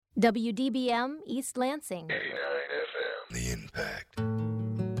WDBM East Lansing. 89 FM. The Impact.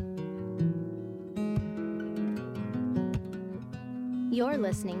 You're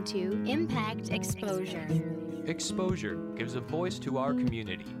listening to Impact Exposure. Exposure gives a voice to our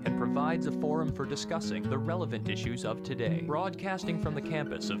community and provides a forum for discussing the relevant issues of today. Broadcasting from the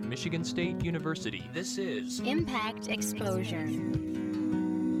campus of Michigan State University, this is Impact Exposure.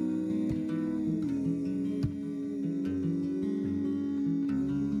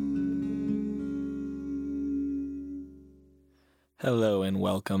 Hello and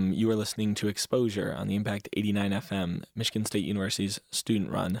welcome. You are listening to Exposure on the Impact 89 FM, Michigan State University's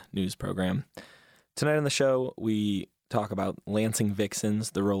student-run news program. Tonight on the show, we talk about Lansing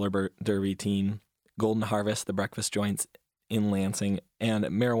Vixens, the roller derby team, Golden Harvest, the breakfast joints in Lansing, and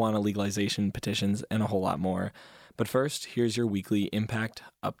marijuana legalization petitions, and a whole lot more. But first, here's your weekly Impact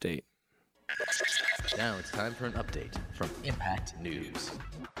Update. Now it's time for an update from Impact News.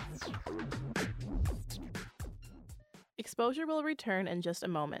 Exposure will return in just a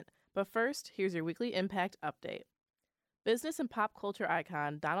moment, but first, here's your weekly Impact Update. Business and pop culture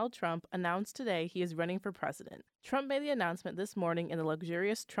icon Donald Trump announced today he is running for president. Trump made the announcement this morning in the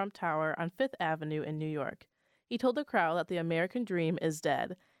luxurious Trump Tower on Fifth Avenue in New York. He told the crowd that the American dream is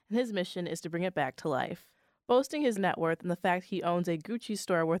dead, and his mission is to bring it back to life. Boasting his net worth and the fact he owns a Gucci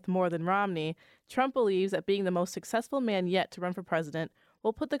store worth more than Romney, Trump believes that being the most successful man yet to run for president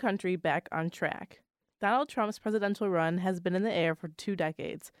will put the country back on track. Donald Trump's presidential run has been in the air for 2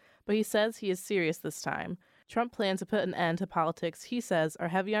 decades, but he says he is serious this time. Trump plans to put an end to politics he says are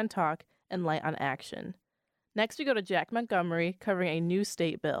heavy on talk and light on action. Next, we go to Jack Montgomery covering a new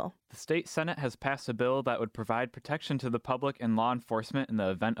state bill. The state Senate has passed a bill that would provide protection to the public and law enforcement in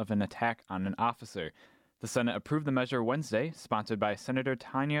the event of an attack on an officer. The Senate approved the measure Wednesday, sponsored by Senator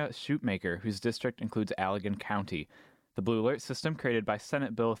Tanya Shoemaker, whose district includes Allegan County. The Blue Alert system, created by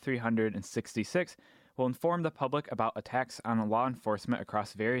Senate Bill 366, will inform the public about attacks on law enforcement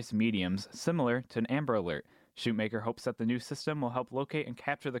across various mediums, similar to an Amber Alert. Shoemaker hopes that the new system will help locate and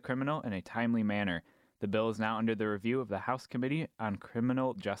capture the criminal in a timely manner. The bill is now under the review of the House Committee on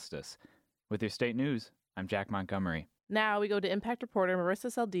Criminal Justice. With your state news, I'm Jack Montgomery. Now we go to Impact reporter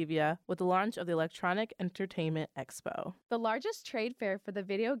Marissa Saldivia with the launch of the Electronic Entertainment Expo. The largest trade fair for the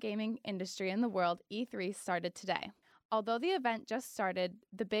video gaming industry in the world, E3, started today. Although the event just started,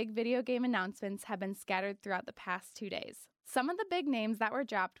 the big video game announcements have been scattered throughout the past 2 days. Some of the big names that were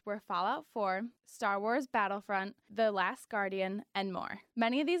dropped were Fallout 4, Star Wars Battlefront, The Last Guardian, and more.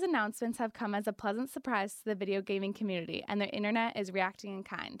 Many of these announcements have come as a pleasant surprise to the video gaming community, and the internet is reacting in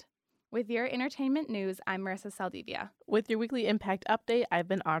kind. With your entertainment news, I'm Marissa Saldivia. With your weekly Impact Update, I've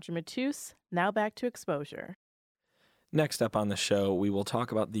been Audrey Matus. Now back to Exposure. Next up on the show, we will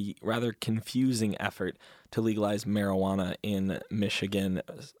talk about the rather confusing effort to legalize marijuana in Michigan.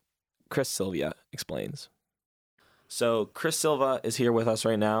 Chris Silva explains. So Chris Silva is here with us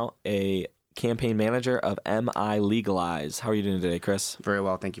right now, a campaign manager of MI Legalize. How are you doing today, Chris? Very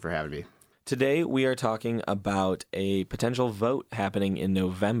well. Thank you for having me. Today, we are talking about a potential vote happening in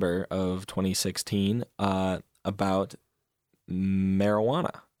November of 2016 about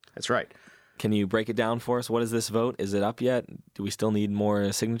marijuana. That's right. Can you break it down for us? What is this vote? Is it up yet? Do we still need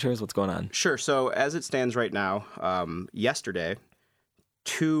more signatures? What's going on? Sure. So as it stands right now, yesterday,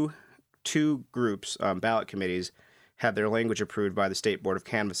 two groups, ballot committees, had their language approved by the State Board of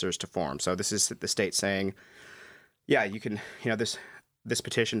Canvassers to form. So this is the state saying, yeah, you can, this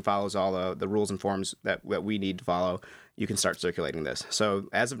petition follows all the rules and forms that we need to follow. You can start circulating this. So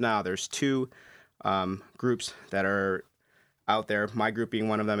as of now, there's 2 groups that are out there, my group being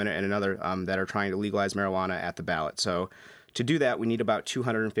one of them and another, that are trying to legalize marijuana at the ballot. So to do that, we need about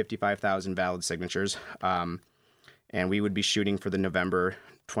 255,000 valid signatures, and we would be shooting for the November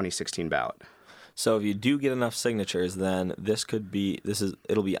 2016 ballot. So if you do get enough signatures, then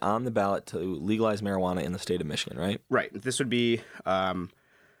it'll be on the ballot to legalize marijuana in the state of Michigan, right? Right. This would be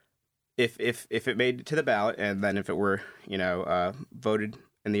if it made it to the ballot, and then if it were voted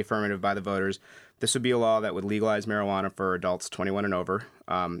in the affirmative by the voters, this would be a law that would legalize marijuana for adults 21 and over.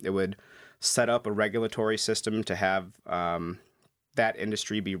 It would set up a regulatory system to have that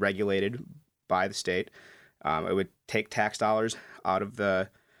industry be regulated by the state. It would take tax dollars out of the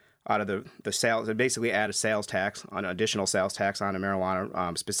sales, and basically add a sales tax, an additional sales tax on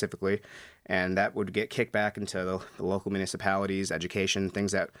marijuana specifically, and that would get kicked back into the local municipalities, education,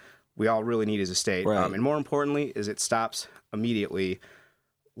 things that we all really need as a state. Right. And more importantly, is it stops immediately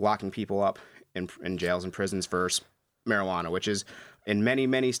locking people up in jails and prisons for marijuana, which is in many,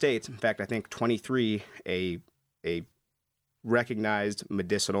 many states. In fact, I think 23 a recognized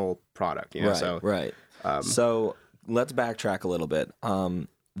medicinal product. Right. So let's backtrack a little bit.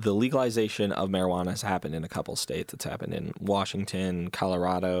 the legalization of marijuana has happened in a couple states. It's happened in Washington,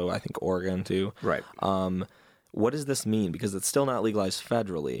 Colorado, I think Oregon too. Right. What does this mean? Because it's still not legalized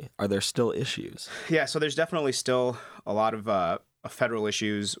federally. Are there still issues? Yeah, so there's definitely still a lot of federal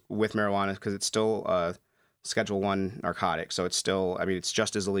issues with marijuana because it's still a Schedule I narcotic. So it's still, I mean, it's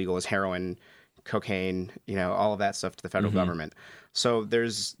just as illegal as heroin, cocaine, all of that stuff to the federal government. So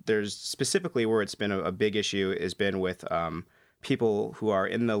there's specifically where it's been a big issue has been with people who are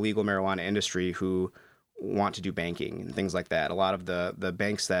in the legal marijuana industry who want to do banking and things like that. A lot of the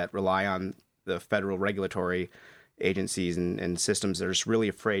banks that rely on the federal regulatory agencies and systems, they're just really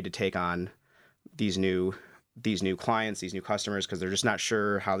afraid to take on these new clients, these new customers, because they're just not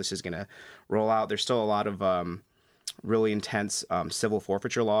sure how this is going to roll out. There's still a lot of really intense civil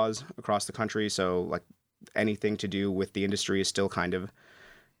forfeiture laws across the country. So like anything to do with the industry is still kind of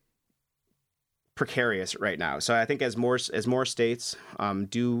precarious right now. So I think as more states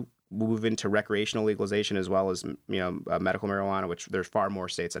do move into recreational legalization as well as medical marijuana, which there's far more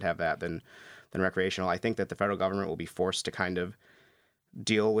states that have that than recreational, I think that the federal government will be forced to kind of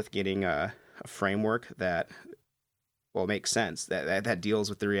deal with getting a framework that will make sense, that deals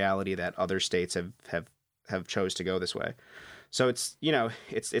with the reality that other states have chose to go this way. So it's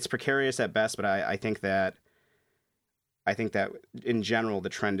it's precarious at best, but I think that in general the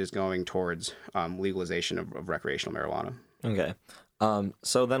trend is going towards legalization of recreational marijuana. Okay.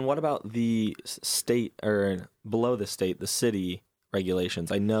 So then what about the state, or below the state, the city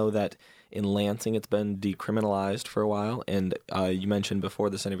regulations? I know that in Lansing it's been decriminalized for a while, and you mentioned before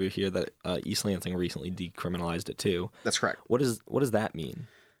this interview here that East Lansing recently decriminalized it too. That's correct. What does that mean?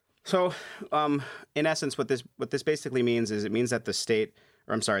 So, in essence, what this basically means is it means that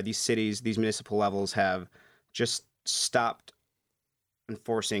these cities, these municipal levels have just stopped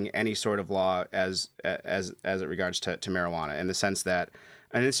enforcing any sort of law as it regards to marijuana, in the sense that,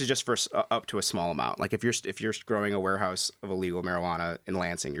 and this is just for up to a small amount. Like if you're growing a warehouse of illegal marijuana in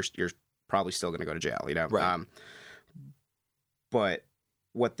Lansing, you're probably still going to go to jail, Right. But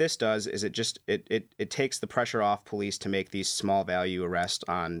what this does is it takes the pressure off police to make these small value arrests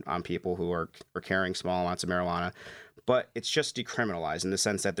on people who are carrying small amounts of marijuana, but it's just decriminalized in the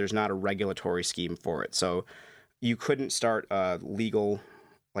sense that there's not a regulatory scheme for it. So you couldn't start a legal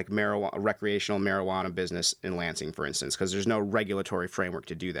recreational marijuana business in Lansing, for instance, because there's no regulatory framework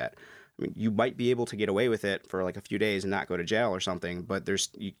to do that. I mean, you might be able to get away with it for like a few days and not go to jail or something, but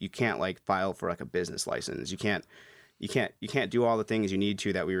you can't file for a business license. You can't do all the things you need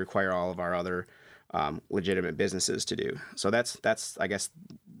to that we require all of our other legitimate businesses to do. So that's I guess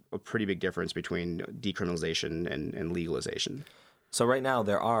a pretty big difference between decriminalization and legalization. So right now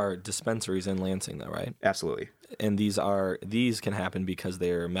there are dispensaries in Lansing, though, right? Absolutely. And these can happen because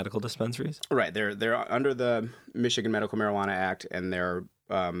they're medical dispensaries? Right. They're under the Michigan Medical Marijuana Act, and they're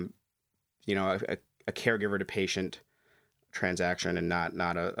a caregiver to patient transaction and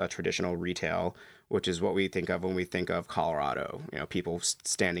not a traditional retail, which is what we think of when we think of Colorado. People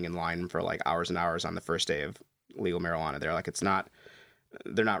standing in line for hours and hours on the first day of legal marijuana there.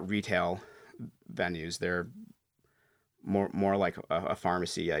 They're not retail venues. They're more like a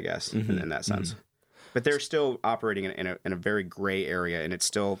pharmacy, I guess, in that sense. Mm-hmm. But they're still operating in a very gray area, and it's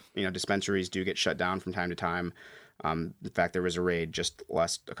still, dispensaries do get shut down from time to time. In fact, there was a raid just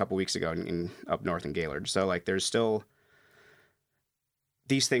a couple weeks ago in up north in Gaylord. So there's still,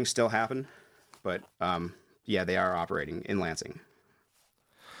 these things still happen, but they are operating in Lansing.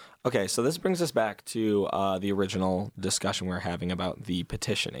 Okay, so this brings us back to the original discussion we were having about the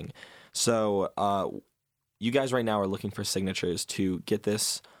petitioning. So you guys right now are looking for signatures to get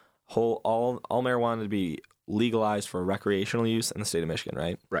this all marijuana to be legalized for recreational use in the state of Michigan,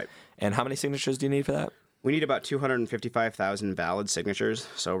 right? Right. And how many signatures do you need for that? We need about 255,000 valid signatures,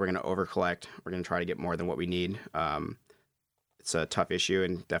 so we're going to overcollect. We're going to try to get more than what we need. It's a tough issue,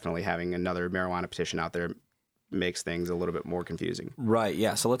 and definitely having another marijuana petition out there makes things a little bit more confusing. Right,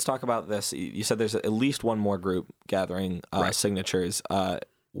 yeah. So let's talk about this. You said there's at least one more group gathering signatures.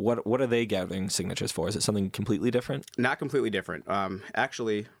 What are they gathering signatures for? Is it something completely different? Not completely different.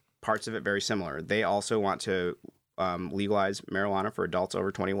 Actually, parts of it very similar. They also want to legalize marijuana for adults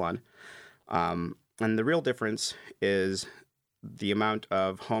over 21. And the real difference is the amount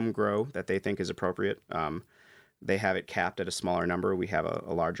of home grow that they think is appropriate. They have it capped at a smaller number. We have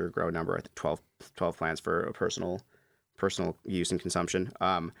a larger grow number, I think 12 plants for a personal use and consumption.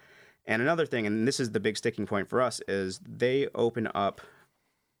 And another thing, and this is the big sticking point for us, is they open up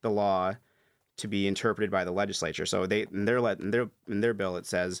the law to be interpreted by the legislature. So in their bill it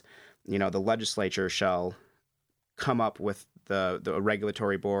says, the legislature shall come up with the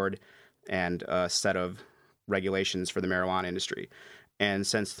regulatory board and a set of regulations for the marijuana industry. And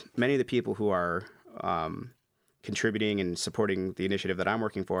since many of the people who are contributing and supporting the initiative that I'm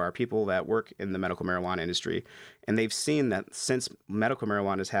working for are people that work in the medical marijuana industry, and they've seen that since medical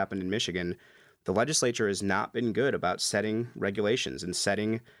marijuana has happened in Michigan, the legislature has not been good about setting regulations and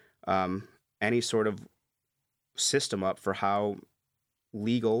setting any sort of system up for how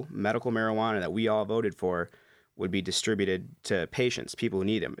legal medical marijuana that we all voted for would be distributed to patients, people who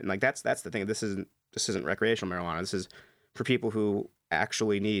need them. And like that's the thing. This isn't recreational marijuana. This is for people who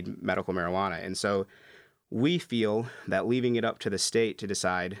actually need medical marijuana. And so we feel that leaving it up to the state to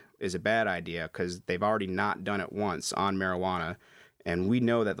decide is a bad idea because they've already not done it once on marijuana. And we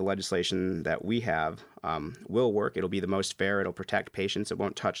know that the legislation that we have will work. It'll be the most fair. It'll protect patients. It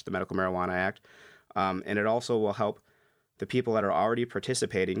won't touch the Medical Marijuana Act. And it also will help the people that are already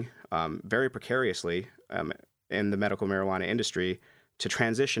participating very precariously in the medical marijuana industry to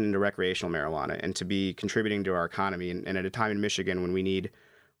transition into recreational marijuana and to be contributing to our economy. And at a time in Michigan when we need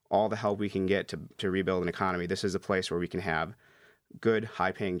all the help we can get to rebuild an economy, this is a place where we can have good,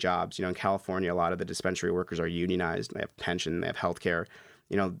 high-paying jobs. In California, a lot of the dispensary workers are unionized. They have pension, they have health care.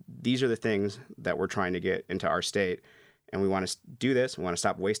 These are the things that we're trying to get into our state. And we want to do this. We want to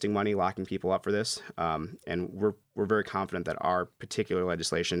stop wasting money, locking people up for this. And we're very confident that our particular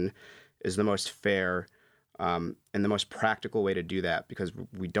legislation is the most fair and the most practical way to do that because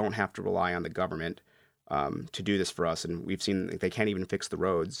we don't have to rely on the government to do this for us. And we've seen they can't even fix the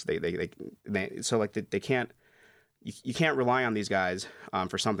roads. They can't. You can't rely on these guys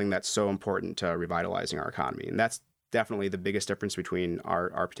for something that's so important to revitalizing our economy. And that's definitely the biggest difference between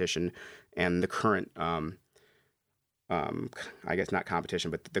our petition and the current, I guess not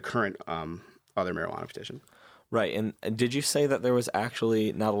competition, but the current other marijuana petition. Right. And did you say that there was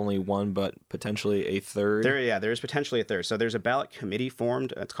actually not only one, but potentially a third? There's potentially a third. So there's a ballot committee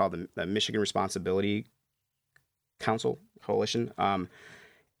formed. It's called the Michigan Responsibility Council Coalition.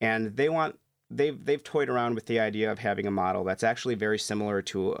 And they've toyed around with the idea of having a model that's actually very similar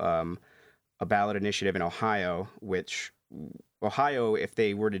to a ballot initiative in Ohio, which Ohio, if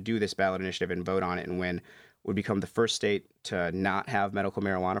they were to do this ballot initiative and vote on it and win, would become the first state to not have medical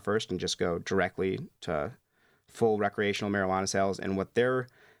marijuana first and just go directly to full recreational marijuana sales. And what their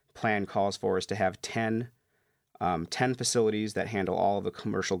plan calls for is to have 10 facilities that handle all of the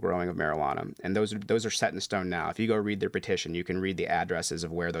commercial growing of marijuana. And those are set in stone now. If you go read their petition, you can read the addresses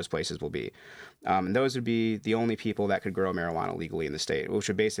of where those places will be. And those would be the only people that could grow marijuana legally in the state, which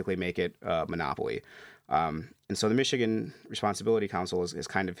would basically make it a monopoly. And so the Michigan Responsibility Council has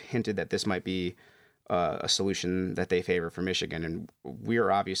kind of hinted that this might be a solution that they favor for Michigan. And we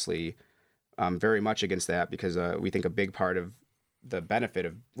are obviously very much against that because we think a big part of the benefit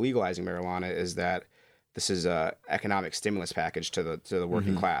of legalizing marijuana is that this is a economic stimulus package to the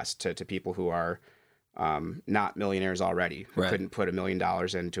working class, to people who are not millionaires already, who couldn't put $1 million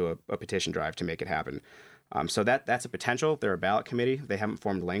into a petition drive to make it happen. So that's a potential. They're a ballot committee. They haven't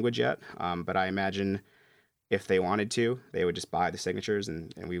formed language yet, but I imagine if they wanted to, they would just buy the signatures,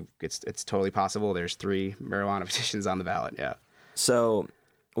 and it's totally possible. There's 3 marijuana petitions on the ballot. Yeah. So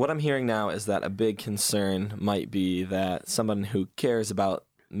what I'm hearing now is that a big concern might be that someone who cares about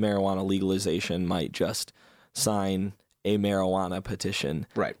marijuana legalization might just sign a marijuana petition,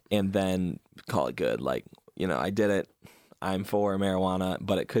 right, and then call it good. Like, I did it. I'm for marijuana,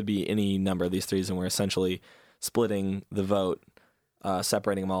 but it could be any number of these 3s, and we're essentially splitting the vote,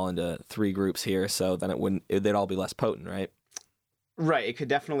 separating them all into 3 groups here. So then they'd all be less potent, right? Right. It could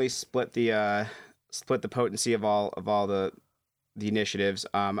definitely split the potency of all the initiatives.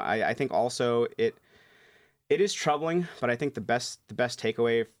 I think also it is troubling, but I think the best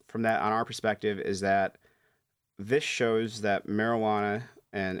takeaway from that on our perspective is that this shows that marijuana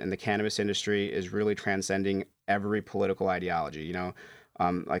and the cannabis industry is really transcending every political ideology.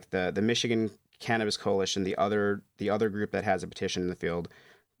 Like the Michigan Cannabis Coalition, the other group that has a petition in the field.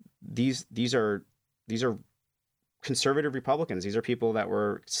 These are conservative Republicans. These are people that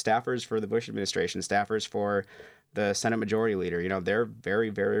were staffers for the Bush administration, staffers for the Senate Majority Leader. They're very,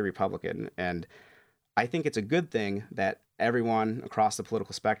 very Republican, and I think it's a good thing that everyone across the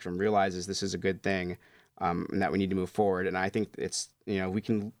political spectrum realizes this is a good thing, and that we need to move forward. And I think it's we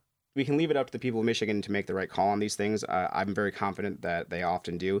can leave it up to the people of Michigan to make the right call on these things. I'm very confident that they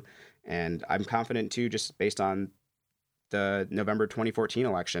often do, and I'm confident too, just based on the November 2014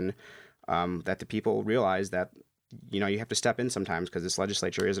 election, that the people realize that you have to step in sometimes because this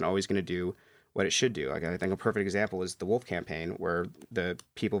legislature isn't always going to do what it should do. Like, I think a perfect example is the Wolf campaign, where the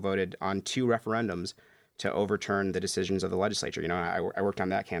people voted on 2 referendums to overturn the decisions of the legislature. I worked on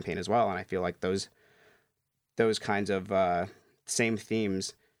that campaign as well, and I feel like those kinds of same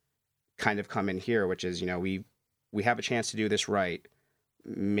themes kind of come in here, which is we have a chance to do this right,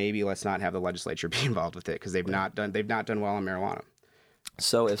 maybe let's not have the legislature be involved with it because they've not done well on marijuana.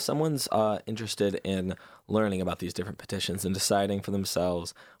 So if someone's interested in learning about these different petitions and deciding for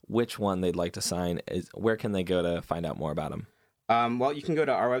themselves which one they'd like to sign, where can they go to find out more about them? Well, you can go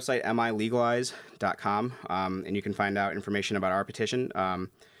to our website, milegalize.com, and you can find out information about our petition.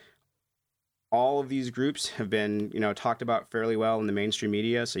 All of these groups have been, talked about fairly well in the mainstream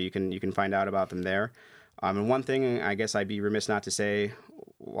media, so you can find out about them there. And one thing I guess I'd be remiss not to say,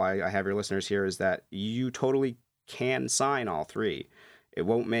 why I have your listeners here, is that you totally can sign all three. It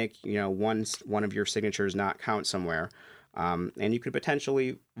won't make one of your signatures not count somewhere, and you could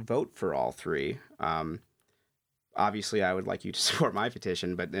potentially vote for all three. Obviously, I would like you to support my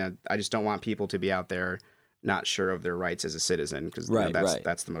petition, but I just don't want people to be out there not sure of their rights as a citizen, because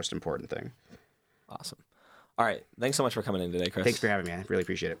that's the most important thing. Awesome. All right. Thanks so much for coming in today, Chris. Thanks for having me. I really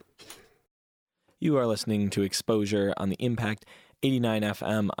appreciate it. You are listening to Exposure on the Impact 89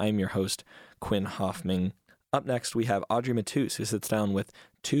 FM. I'm your host, Quinn Hoffman. Up next, we have Audrey Matus, who sits down with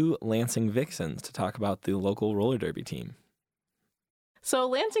two Lansing Vixens to talk about the local roller derby team. So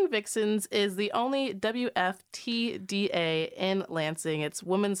Lansing Vixens is the only WFTDA in Lansing. It's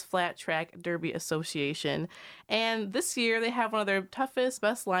Women's Flat Track Derby Association. And this year they have one of their toughest,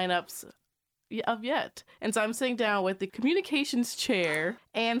 best lineups of yet. And so I'm sitting down with the communications chair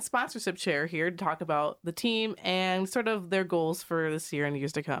and sponsorship chair here to talk about the team and sort of their goals for this year and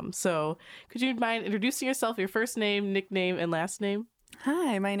years to come. So could you mind introducing yourself, your first name, nickname, and last name?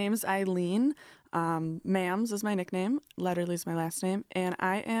 Hi, my name's Eileen. Mams is my nickname. Letterly is my last name. And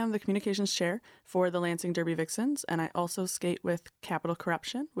I am the communications chair for the Lansing Derby Vixens. And I also skate with Capital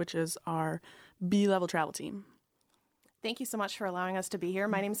Corruption, which is our B-level travel team. Thank you so much for allowing us to be here.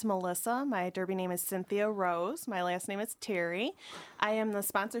 My name is Melissa. My derby name is Cynthia Rose. My last name is Terry. I am the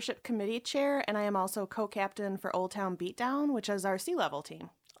sponsorship committee chair, and I am also co-captain for Old Town Beatdown, which is our C-level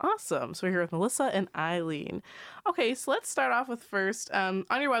team. Awesome. So we're here with Melissa and Eileen. Okay, so let's start off with first. On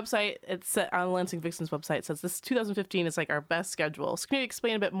your website, it's on the Lansing Vixens website, it says this 2015 is like our best schedule. So can you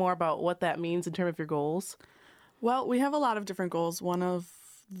explain a bit more about what that means in terms of your goals? Well, we have a lot of different goals. One of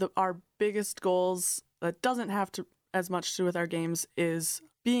our biggest goals that doesn't have to as much to do with our games is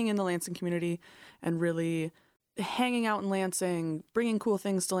being in the Lansing community and really hanging out in Lansing, bringing cool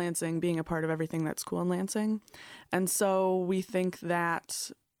things to Lansing, being a part of everything that's cool in Lansing. And so we think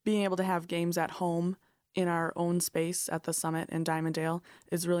that being able to have games at home in our own space at the Summit in Diamonddale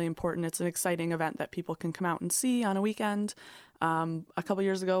is really important. It's an exciting event that people can come out and see on a weekend. A couple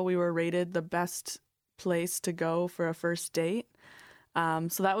years ago, we were rated the best place to go for a first date.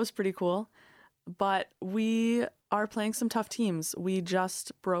 So that was pretty cool. But we are playing some tough teams. We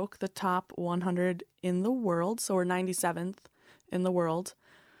just broke the top 100 in the world, so we're 97th in the world,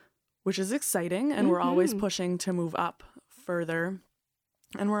 which is exciting, and we're always pushing to move up further.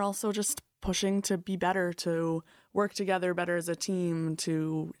 And we're also just pushing to be better, to work together better as a team,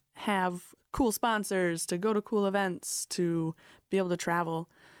 to have cool sponsors, to go to cool events, to be able to travel.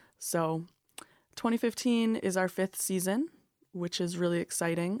 So 2015 is our 5th season, which is really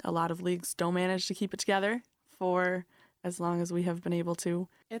exciting. A lot of leagues don't manage to keep it together for as long as we have been able to.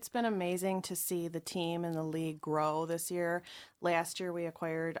 It's been amazing to see the team and the league grow this year. Last year, we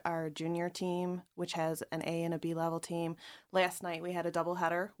acquired our junior team, which has an A and a B level team. Last night, we had a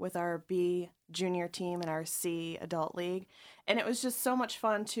doubleheader with our B junior team and our C adult league. And it was just so much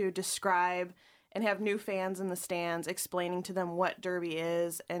fun to describe and have new fans in the stands explaining to them what Derby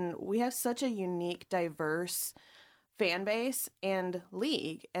is. And we have such a unique, diverse fan base and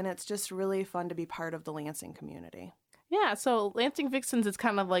league, and it's just really fun to be part of the Lansing community. Yeah, so Lansing Vixens is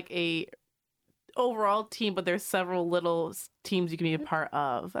kind of like a overall team, but there's several little teams you can be a part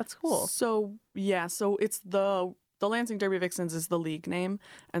of. That's cool. So it's the Lansing Derby Vixens is the league name,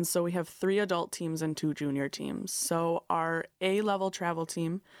 and so we have 3 adult teams and 2 junior teams. So our A-level travel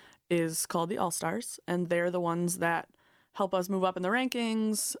team is called the All-Stars, and they're the ones that help us move up in the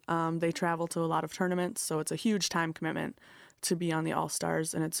rankings. They travel to a lot of tournaments, so it's a huge time commitment to be on the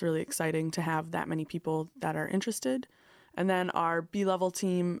All-Stars, and it's really exciting to have that many people that are interested. And then our B-level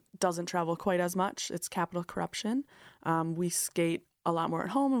team doesn't travel quite as much. It's Capital Corruption. We skate a lot more at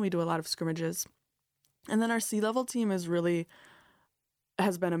home, and we do a lot of scrimmages. And then our C-level team has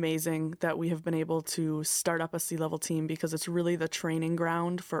been amazing that we have been able to start up a C-level team, because it's really the training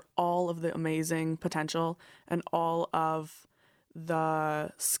ground for all of the amazing potential and all of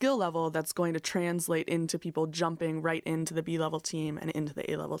the skill level that's going to translate into people jumping right into the B-level team and into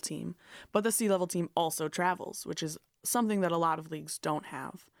the A-level team. But the C-level team also travels, which is something that a lot of leagues don't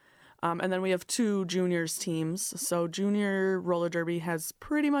have. And then we have 2 juniors teams. So junior roller derby has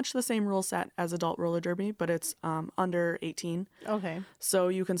pretty much the same rule set as adult roller derby, but it's under 18. Okay. So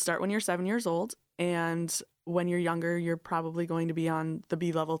you can start when you're 7 years old, and when you're younger, you're probably going to be on the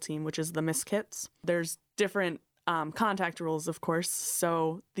B level team, which is the Miss Kits. There's different contact rules, of course.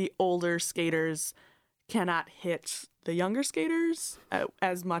 So the older skaters cannot hit the younger skaters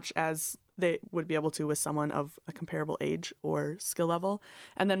as much as they would be able to with someone of a comparable age or skill level.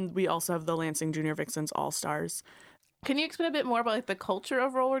 And then we also have the Lansing Junior Vixens All-Stars. Can you explain a bit more about like the culture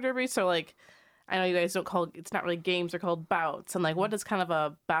of roller derby? So like, I know you guys don't call it's not really games, they're called bouts. And like, what does kind of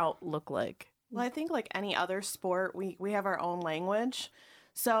a bout look like? Well, I think like any other sport, we have our own language.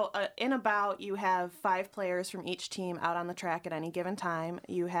 So in a bout, you have 5 players from each team out on the track at any given time.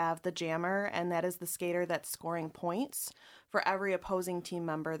 You have the jammer, and that is the skater that's scoring points for every opposing team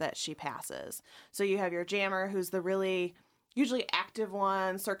member that she passes. So you have your jammer, who's the really usually active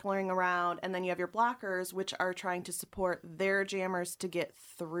one, circling around, and then you have your blockers, which are trying to support their jammers to get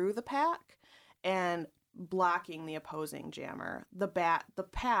through the pack and blocking the opposing jammer. The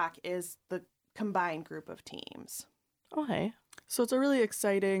pack is the combined group of teams. Okay. So it's a really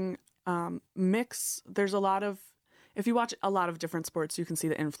exciting mix. There's a lot of, if you watch a lot of different sports, you can see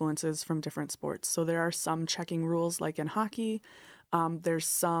the influences from different sports. So there are some checking rules like in hockey. There's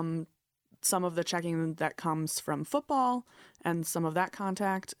some of the checking that comes from football and some of that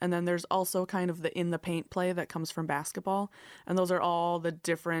contact. And then there's also kind of the in the paint play that comes from basketball. And those are all the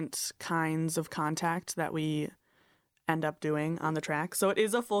different kinds of contact that we end up doing on the track. So it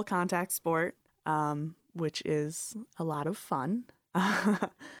is a full contact sport, which is a lot of fun.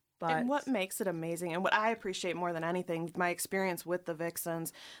 But and what makes it amazing, and what I appreciate more than anything, my experience with the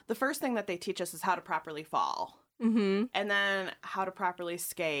Vixens, the first thing that they teach us is how to properly fall. Mm-hmm. And then how to properly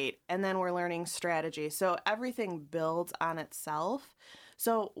skate. And then we're learning strategy. So everything builds on itself.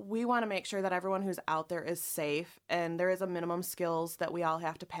 So we want to make sure that everyone who's out there is safe. And there is a minimum skills that we all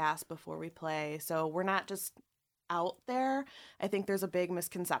have to pass before we play. So we're not just out there. I think there's a big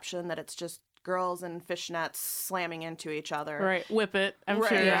misconception that it's just girls in fishnets slamming into each other. Right. Whip It. I'm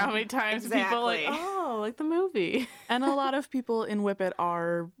sure how many times people like, oh, like the movie. And a lot of people in Whip It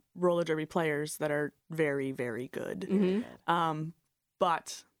are roller derby players that are very, very good. Mm-hmm.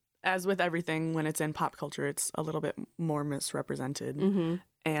 But as with everything, when it's in pop culture, it's a little bit more misrepresented. Mm-hmm.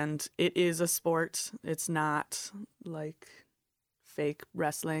 And it is a sport. It's not like fake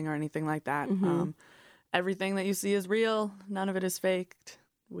wrestling or anything like that. Mm-hmm. Everything that you see is real. None of it is faked.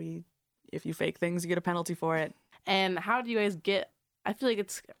 If you fake things, you get a penalty for it. And how do you guys get, I feel like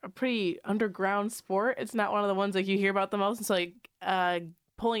it's a pretty underground sport. It's not one of the ones like you hear about the most. It's like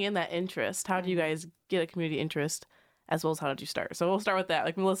pulling in that interest. How do you guys get a community interest, as well as how did you start? So we'll start with that.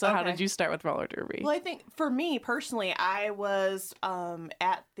 Like, Melissa, How did you start with roller derby? Well, I think for me personally, I was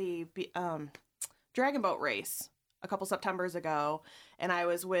at the Dragon Boat race a couple Septembers ago, and I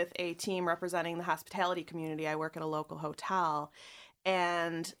was with a team representing the hospitality community. I work at a local hotel,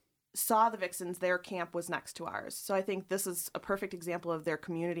 and saw the Vixens. Their camp was next to ours. So I think this is a perfect example of their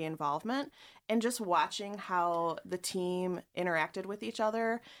community involvement, and just watching how the team interacted with each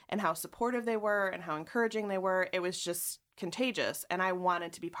other and how supportive they were and how encouraging they were. It was just contagious, and I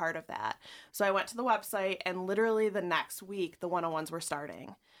wanted to be part of that. So I went to the website, and literally the next week, the 101s were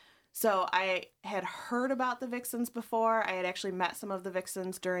starting. So I had heard about the Vixens before. I had actually met some of the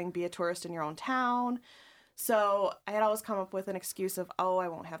Vixens during Be a Tourist in Your Own Town. So I had always come up with an excuse of, oh, I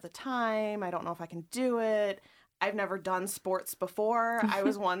won't have the time. I don't know if I can do it. I've never done sports before. I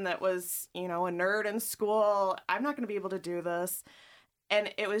was one that was, a nerd in school. I'm not going to be able to do this.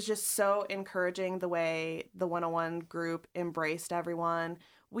 And it was just so encouraging the way the 101 group embraced everyone.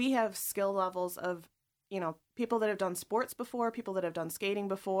 We have skill levels of, people that have done sports before, people that have done skating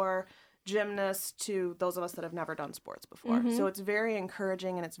before, gymnasts, to those of us that have never done sports before. Mm-hmm. So it's very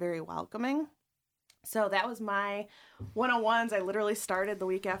encouraging and it's very welcoming. So that was my 101s. I literally started the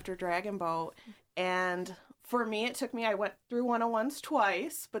week after Dragon Boat. And for me, I went through 101s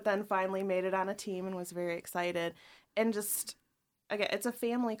twice, but then finally made it on a team and was very excited. And just, again, it's a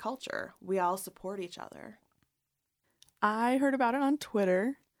family culture. We all support each other. I heard about it on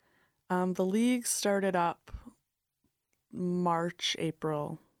Twitter. The league started up March,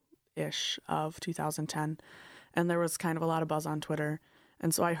 April-ish of 2010. And there was kind of a lot of buzz on Twitter.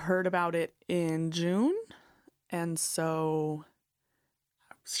 And so I heard about it in June, and so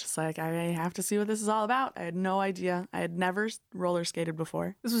I was just like, I have to see what this is all about. I had no idea. I had never roller skated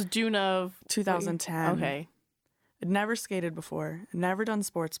before. This was June of 2010. Okay. I'd never skated before, never done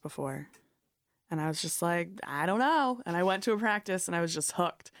sports before. And I was just like, I don't know. And I went to a practice, and I was just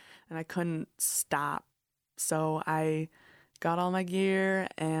hooked, and I couldn't stop. So I got all my gear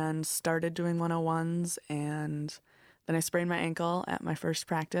and started doing 101s, and then I sprained my ankle at my first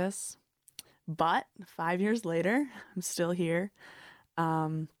practice. But 5 years later, I'm still here.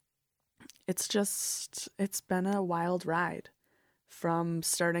 It's been a wild ride from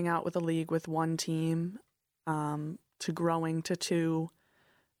starting out with a league with one team to growing to two,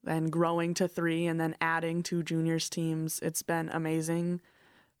 then growing to three, and then adding two juniors teams. It's been amazing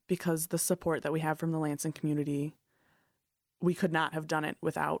because the support that we have from the Lansing community, we could not have done it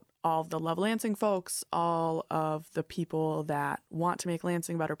without all of the Love Lansing folks, all of the people that want to make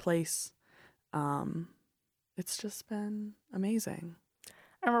Lansing a better place. It's just been amazing.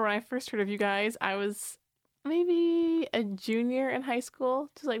 I remember when I first heard of you guys, I was maybe a junior in high school,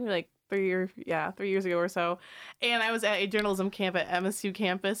 just maybe 3 years ago or so. And I was at a journalism camp at MSU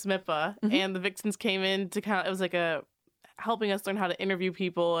campus, MIPA, and the Vixens came in to it was helping us learn how to interview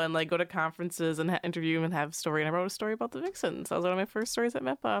people and go to conferences and interview them and have a story. And I wrote a story about the Vixens. That was one of my first stories at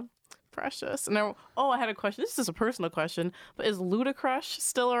MIPA. Precious. And I had a question. This is a personal question, but is Ludacrush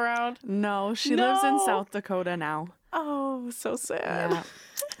still around? No, she lives in South Dakota now. Oh, so sad. Yeah.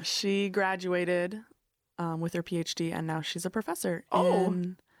 She graduated with her PhD, and now she's a professor. Oh.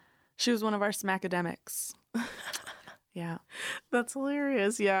 And she was one of our SMAcademics. Yeah. That's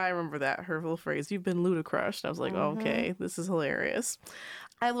hilarious. Yeah, I remember that. Her little phrase, "You've been Ludacrushed." I was like, okay, this is hilarious.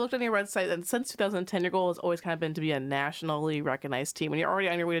 I looked on your website, and since 2010, your goal has always kind of been to be a nationally recognized team, and you're already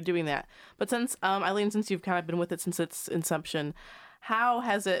on your way to doing that. But since, Eileen, since you've kind of been with it since its inception, how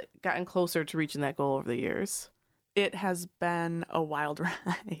has it gotten closer to reaching that goal over the years? It has been a wild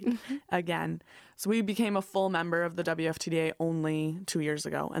ride again. So we became a full member of the WFTDA only 2 years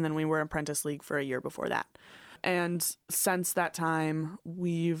ago, and then we were Apprentice League for a year before that. And since that time,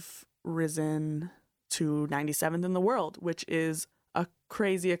 we've risen to 97th in the world, which is a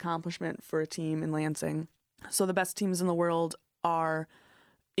crazy accomplishment for a team in Lansing. So the best teams in the world are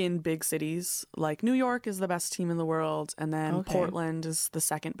in big cities, like New York is the best team in the world, and then Portland is the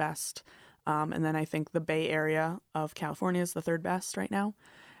second best. And then I think the Bay Area of California is the third best right now.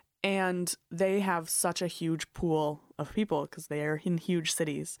 And they have such a huge pool of people because they are in huge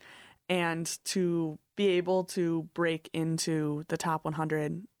cities. And to be able to break into the top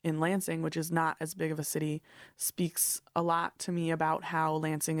 100 in Lansing, which is not as big of a city, speaks a lot to me about how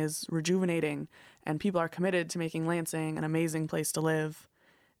Lansing is rejuvenating and people are committed to making Lansing an amazing place to live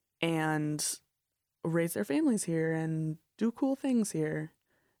and raise their families here and do cool things here.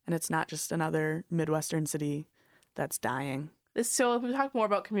 And it's not just another Midwestern city that's dying. So if we talk more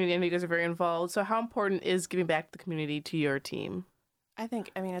about community, I know you guys are very involved. So how important is giving back to the community to your team? I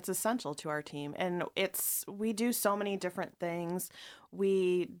mean, it's essential to our team, and we do so many different things.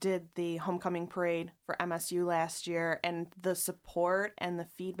 We did the homecoming parade for MSU last year, and the support and the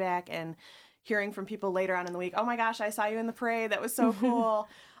feedback and hearing from people later on in the week, "Oh my gosh, I saw you in the parade. That was so cool."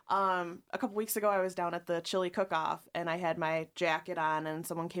 A couple weeks ago, I was down at the chili cook-off, and I had my jacket on, and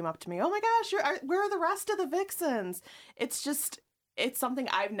someone came up to me, "Oh my gosh, where are the rest of the Vixens?" It's something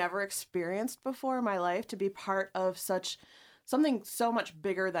I've never experienced before in my life, to be part of something so much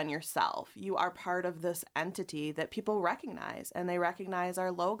bigger than yourself. You are part of this entity that people recognize, and they recognize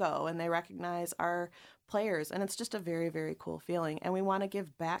our logo, and they recognize our players, and it's just a very, very cool feeling. And we want to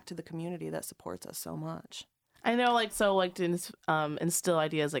give back to the community that supports us so much. I know, to instill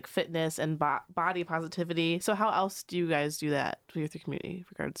ideas like fitness and body positivity. So how else do you guys do that with your community,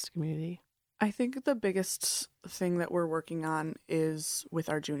 regards to community? I think the biggest thing that we're working on is with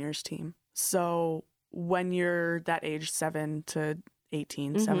our juniors team. So when you're that age, 7 to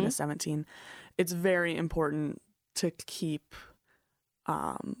 18, 7 to 17, it's very important to keep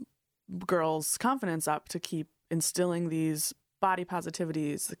girls' confidence up, to keep instilling these body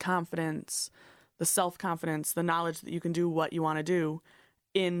positivities, the confidence, the self-confidence, the knowledge that you can do what you want to do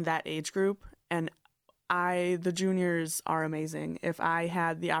in that age group. And the juniors are amazing. If I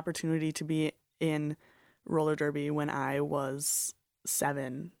had the opportunity to be in roller derby when I was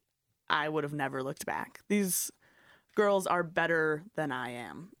 7, I would have never looked back. These girls are better than I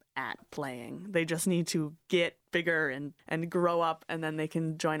am at playing. They just need to get bigger and grow up, and then they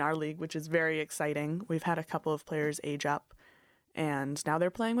can join our league, which is very exciting. We've had a couple of players age up, and now they're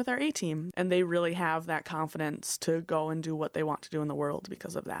playing with our A team, and they really have that confidence to go and do what they want to do in the world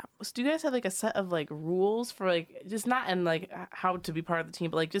because of that. So do you guys have a set of rules for just not in how to be part of the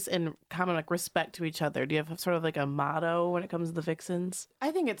team, but just in common respect to each other? Do you have sort of a motto when it comes to the Vixens?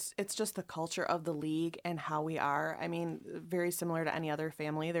 I think it's just the culture of the league and how we are. I mean, very similar to any other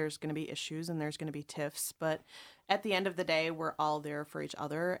family, there's going to be issues and there's going to be tiffs, but at the end of the day, we're all there for each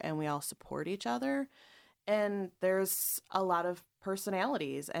other and we all support each other. And there's a lot of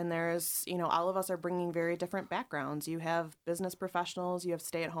personalities, and there's, all of us are bringing very different backgrounds. You have business professionals, you have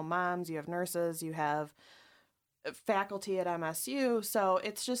stay-at-home moms, you have nurses, you have faculty at MSU. So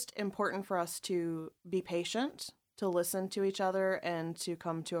it's just important for us to be patient, to listen to each other, and to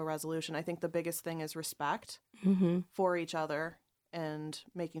come to a resolution. I think the biggest thing is respect for each other and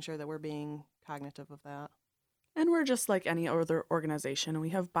making sure that we're being cognitive of that. And we're just like any other organization. We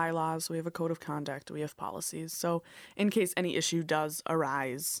have bylaws, we have a code of conduct, we have policies. So in case any issue does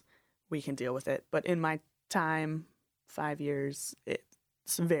arise, we can deal with it. But in my time, 5 years,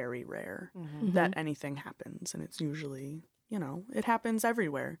 it's very rare that anything happens. And it's usually, it happens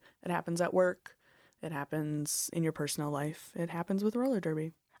everywhere. It happens at work. It happens in your personal life. It happens with roller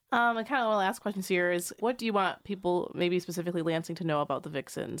derby. And kind of one of the last questions here is, what do you want people, maybe specifically Lansing, to know about the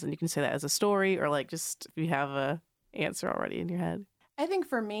Vixens? And you can say that as a story, or like just if you have a answer already in your head. I think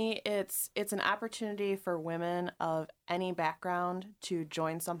for me, it's an opportunity for women of any background to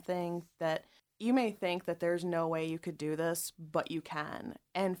join something that you may think that there's no way you could do this, but you can.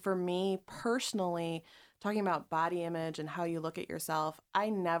 And for me personally, talking about body image and how you look at yourself, I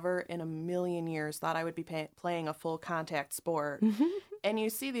never in a million years thought I would be playing a full contact sport. And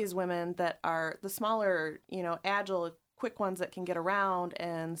you see these women that are the smaller, agile, quick ones that can get around,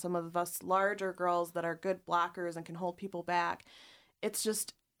 and some of us larger girls that are good blockers and can hold people back. It's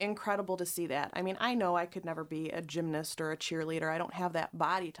just incredible to see that. I mean, I know I could never be a gymnast or a cheerleader. I don't have that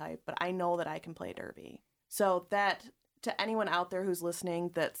body type, but I know that I can play derby. So that, to anyone out there who's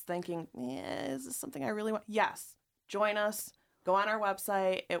listening that's thinking, is this something I really want? Yes, join us. Go on our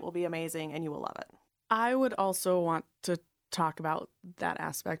website. It will be amazing, and you will love it. I would also want to talk about that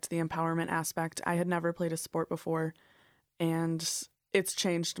aspect, the empowerment aspect. I had never played a sport before, and it's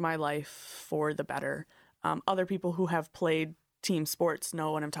changed my life for the better. Other people who have played team sports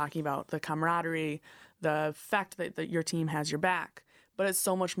know what I'm talking about, the camaraderie, the fact that your team has your back. But it's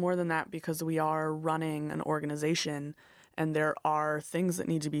so much more than that, because we are running an organization and there are things that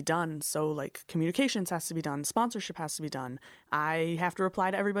need to be done. So like communications has to be done, sponsorship has to be done. I have to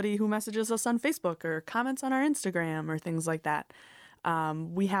reply to everybody who messages us on Facebook or comments on our Instagram or things like that.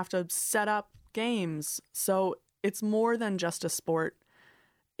 We have to set up games. So it's more than just a sport.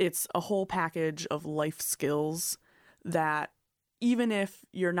 It's a whole package of life skills that even if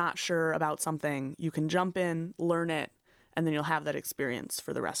you're not sure about something, you can jump in, learn it, and then you'll have that experience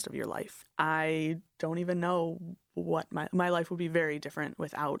for the rest of your life. I don't even know what my life would be very different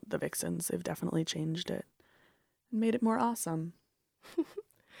without the Vixens. They've definitely changed it and made it more awesome.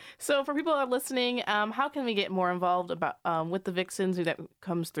 So for people that are listening, how can we get more involved about with the Vixens? That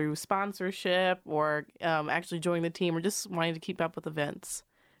comes through sponsorship or actually joining the team, or just wanting to keep up with events?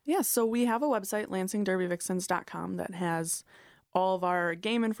 Yeah, so we have a website, lansingderbyvixens.com, that has all of our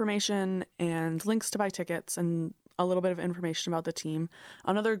game information and links to buy tickets and a little bit of information about the team.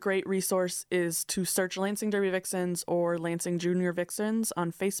 Another great resource is to search Lansing Derby Vixens or Lansing Junior Vixens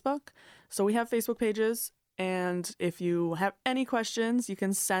on Facebook. So we have Facebook pages, and if you have any questions, you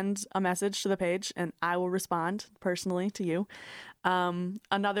can send a message to the page and I will respond personally to you.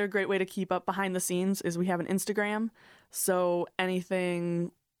 Another great way to keep up behind the scenes is we have an Instagram. So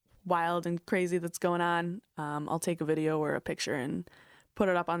anything wild and crazy that's going on, I'll take a video or a picture and put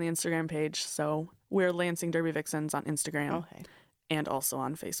it up on the Instagram page. So we're Lansing Derby Vixens on Instagram and also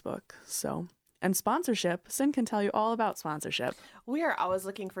on Facebook. So, and sponsorship, Sin can tell you all about sponsorship. We are always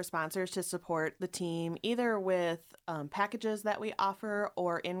looking for sponsors to support the team, either with packages that we offer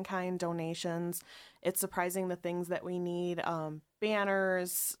or in-kind donations. It's surprising the things that we need,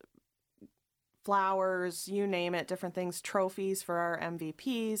 banners, flowers, you name it, different things, trophies for our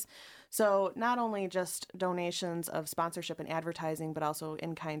MVPs. So not only just donations of sponsorship and advertising, but also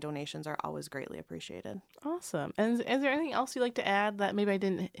in-kind donations are always greatly appreciated. Awesome. And is there anything else you'd like to add that maybe I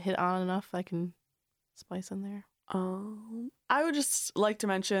didn't hit on enough I can spice in there? I would just like to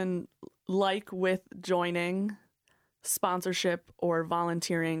mention, like with joining, sponsorship or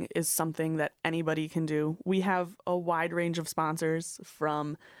volunteering is something that anybody can do. We have a wide range of sponsors,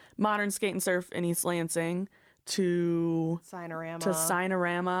 from Modern Skate and Surf in East Lansing to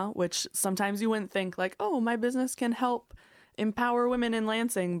Signorama, which sometimes you wouldn't think like, oh, my business can help empower women in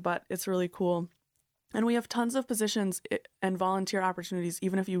Lansing, but it's really cool. And we have tons of positions and volunteer opportunities,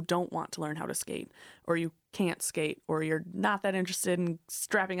 even if you don't want to learn how to skate, or you can't skate, or you're not that interested in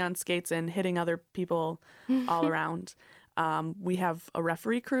strapping on skates and hitting other people all around. We have a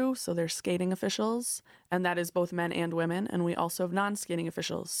referee crew, so they're skating officials, and that is both men and women. And we also have non-skating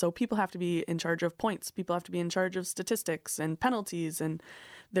officials. So people have to be in charge of points. People have to be in charge of statistics and penalties. And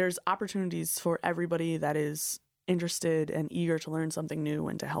there's opportunities for everybody that is interested and eager to learn something new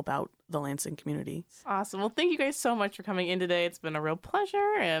and to help out the Lansing community. Awesome. Well, thank you guys so much for coming in today. It's been a real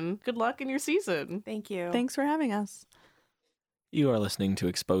pleasure, and good luck in your season. Thank you. Thanks for having us. You are listening to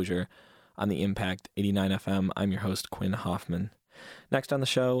Exposure on the Impact 89 FM. I'm your host, Quinn Hoffman. Next on the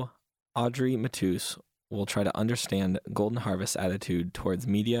show, Audrey Matus will try to understand Golden Harvest's attitude towards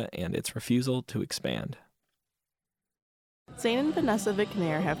media and its refusal to expand. Zane and Vanessa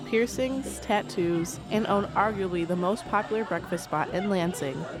Vicnair have piercings, tattoos, and own arguably the most popular breakfast spot in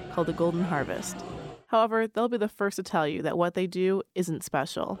Lansing called the Golden Harvest. However, they'll be the first to tell you that what they do isn't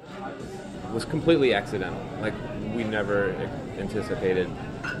special. It was completely accidental. Like, we never anticipated.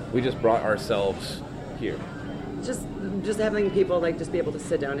 We just brought ourselves here. Just having people just be able to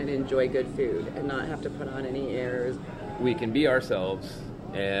sit down and enjoy good food and not have to put on any airs. We can be ourselves,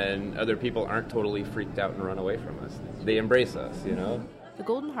 and other people aren't totally freaked out and run away from us. They embrace us, you know? The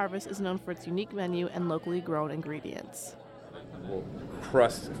Golden Harvest is known for its unique menu and locally grown ingredients. We'll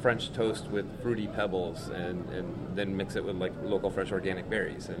crust French toast with fruity pebbles and then mix it with local fresh organic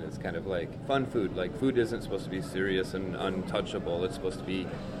berries, and it's kind of like fun food. Like, food isn't supposed to be serious and untouchable. It's supposed to be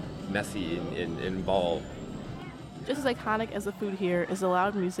messy and involved. Just as iconic as the food here is the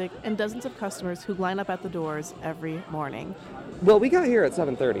loud music and dozens of customers who line up at the doors every morning. Well, we got here at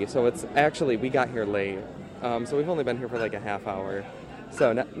 7:30, so it's actually, we got here late. So we've only been here for a half hour.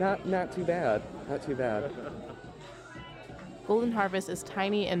 So not too bad. Not too bad. Golden Harvest is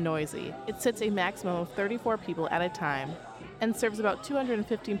tiny and noisy. It sits a maximum of 34 people at a time and serves about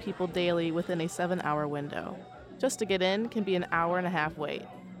 215 people daily within a 7-hour window. Just to get in can be an hour-and-a-half wait.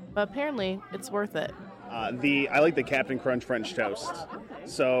 But apparently, it's worth it. I like the Captain Crunch French toast.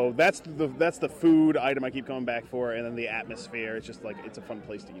 So that's the food item I keep coming back for, and then the atmosphere. It's just it's a fun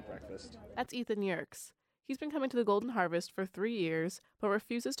place to eat breakfast. That's Ethan Yerkes. He's been coming to the Golden Harvest for 3 years, but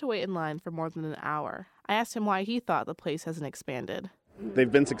refuses to wait in line for more than an hour. I asked him why he thought the place hasn't expanded.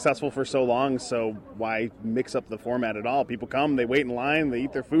 They've been successful for so long, so why mix up the format at all? People come, they wait in line, they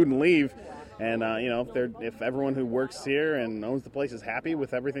eat their food and leave. And, if everyone who works here and owns the place is happy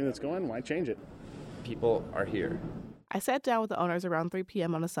with everything that's going, why change it? People are here. I sat down with the owners around 3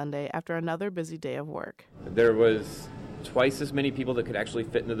 p.m. on a Sunday after another busy day of work. There was twice as many people that could actually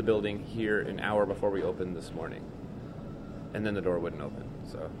fit into the building here an hour before we opened this morning. And then the door wouldn't open,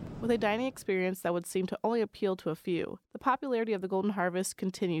 so. With a dining experience that would seem to only appeal to a few, the popularity of the Golden Harvest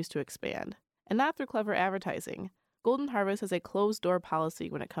continues to expand. And not through clever advertising. Golden Harvest has a closed-door policy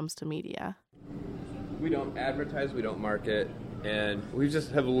when it comes to media. We don't advertise, we don't market, and we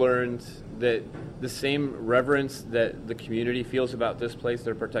just have learned that the same reverence that the community feels about this place,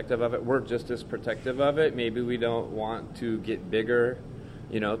 they're protective of it, we're just as protective of it. Maybe we don't want to get bigger.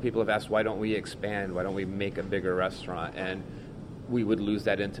 People have asked, why don't we expand? Why don't we make a bigger restaurant? And we would lose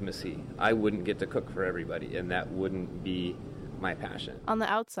that intimacy. I wouldn't get to cook for everybody, and that wouldn't be my passion. On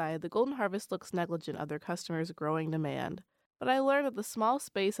the outside, the Golden Harvest looks negligent of their customers' growing demand. But I learned that the small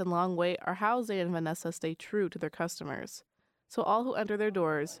space and long wait are how Zane and Vanessa stay true to their customers. So all who enter their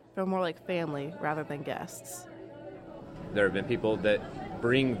doors feel more like family rather than guests. There have been people that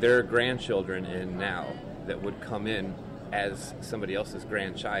bring their grandchildren in now that would come in as somebody else's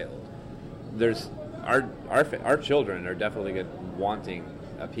grandchild. There's our children are definitely wanting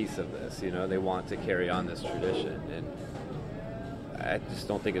a piece of this. They want to carry on this tradition, and I just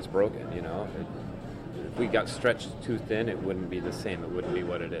don't think it's broken. If we got stretched too thin, it wouldn't be the same. It wouldn't be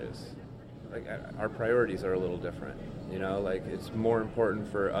what it is. Our priorities are a little different. It's more important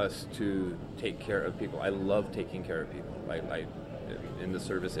for us to take care of people. I love taking care of people. I in the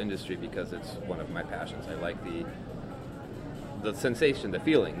service industry because it's one of my passions. I like the sensation, the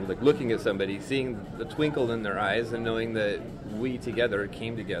feeling, looking at somebody, seeing the twinkle in their eyes, and knowing that we together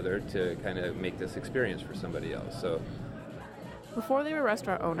came together to kind of make this experience for somebody else. So. Before they were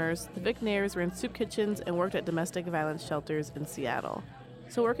restaurant owners, the Vicnairs ran soup kitchens and worked at domestic violence shelters in Seattle.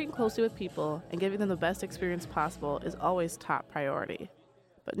 So working closely with people and giving them the best experience possible is always top priority.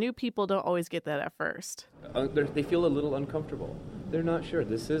 But new people don't always get that at first. They feel a little uncomfortable. They're not sure.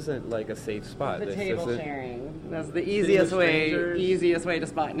 This isn't a safe spot. The table sharing. That's the easiest way to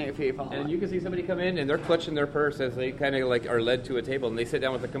spot new people. And you can see somebody come in and they're clutching their purse as they kind of are led to a table, and they sit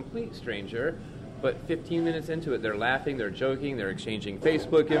down with a complete stranger. But 15 minutes into it, they're laughing, they're joking, they're exchanging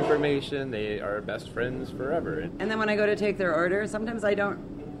Facebook information. They are best friends forever. And then when I go to take their order, sometimes I don't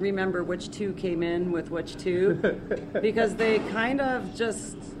remember which two came in with which two because they kind of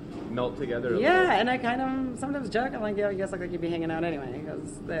just melt together. Yeah, and I kind of sometimes joke. I'm like, yeah, I guess you'd be hanging out anyway,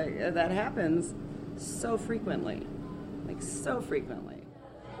 because that happens so frequently, so frequently.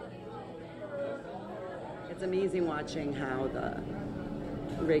 It's amazing watching how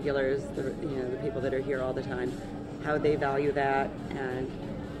regulars, the people that are here all the time, how they value that, and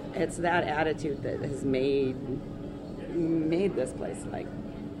it's that attitude that has made this place like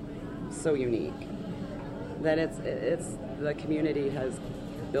so unique. That it's the community has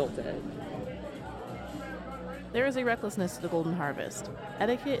built it. There is a recklessness to the Golden Harvest.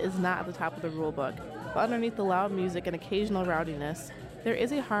 Etiquette is not at the top of the rule book, but underneath the loud music and occasional rowdiness, there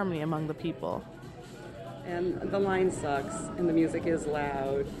is a harmony among the people. And the line sucks, and the music is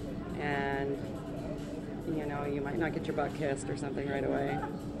loud, and you might not get your butt kissed or something right away.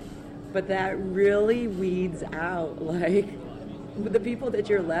 But that really weeds out, like, the people that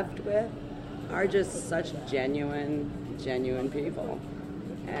you're left with are just such genuine people.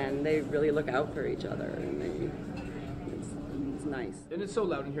 And they really look out for each other, and it's nice. And it's so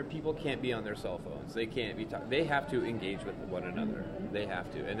loud in here, people can't be on their cell phones. They can't be they have to engage with one another. They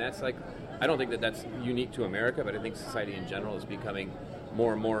have to. And that's like, I don't think that that's unique to America, but I think society in general is becoming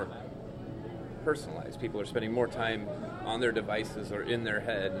more and more personalized. People are spending more time on their devices or in their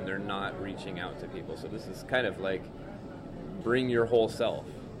head, and they're not reaching out to people. So this is kind of like, bring your whole self.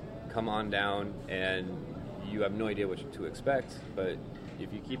 Come on down, and you have no idea what to expect, but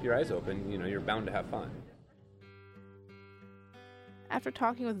if you keep your eyes open, you're bound to have fun. After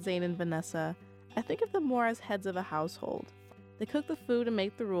talking with Zane and Vanessa, I think of them more as heads of a household. They cook the food and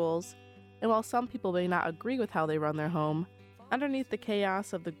make the rules, and while some people may not agree with how they run their home, underneath the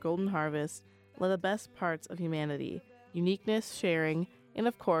chaos of the Golden Harvest lie the best parts of humanity: uniqueness, sharing, and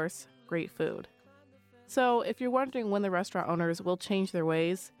of course, great food. So if you're wondering when the restaurant owners will change their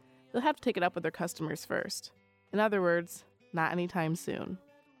ways, they'll have to take it up with their customers first. In other words, not anytime soon.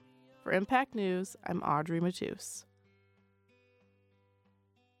 For Impact News, I'm Audrey Matus.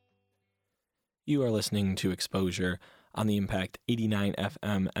 You are listening to Exposure on the Impact 89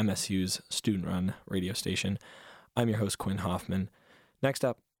 FM, MSU's student-run radio station. I'm your host, Quinn Hoffman. Next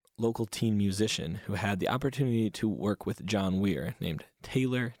up, local teen musician who had the opportunity to work with John Weir, named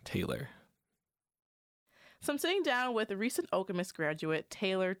Taylor Taylor. So I'm sitting down with a recent Okemos graduate,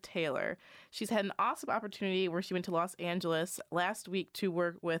 Taylor Taylor. She's had an awesome opportunity where she went to Los Angeles last week to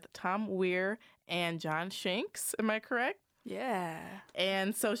work with Tom Weir and John Shanks. Am I correct? Yeah.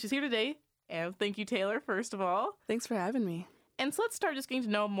 And so she's here today. And thank you, Taylor, first of all. Thanks for having me. And so let's start just getting to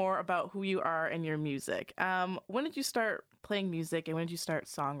know more about who you are and your music. When did you start playing music, and when did you start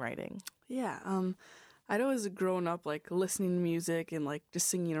songwriting? Yeah, I'd always grown up like listening to music and like just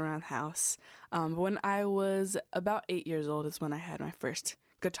singing around the house. When I was about 8 years old is when I had my first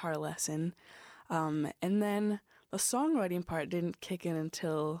guitar lesson. And then the songwriting part didn't kick in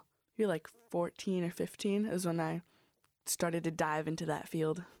until you're like 14 or 15 is when I started to dive into that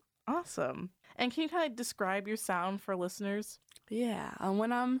field. Awesome. And can you kind of describe your sound for listeners? Yeah,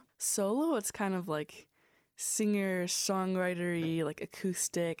 when I'm solo, it's kind of like singer, songwriter-y, like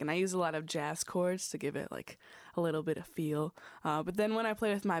acoustic, and I use a lot of jazz chords to give it like a little bit of feel. But then when I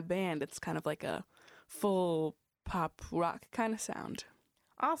play with my band, it's kind of like a full pop rock kind of sound.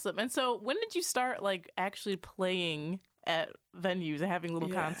 Awesome. And so when did you start like actually playing at venues and having little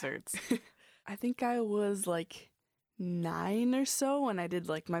concerts? I think I was like 9 or so when I did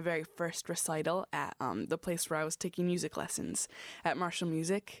like my very first recital at the place where I was taking music lessons at Marshall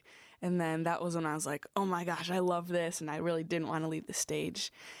Music. And then that was when I was like, oh my gosh, I love this. And I really didn't want to leave the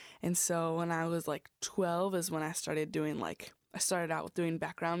stage. And so when I was like 12 is when I started doing I started out with doing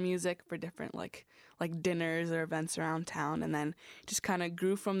background music for different like dinners or events around town. And then just kind of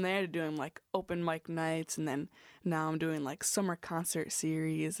grew from there to doing like open mic nights. And then now I'm doing like summer concert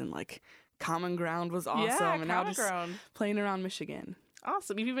series, and like Common Ground was awesome. Yeah, and now just playing around Michigan.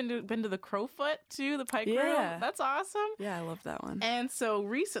 Awesome. You've even been to the Crowfoot too, the Pike Room? That's awesome. Yeah, I love that one. And so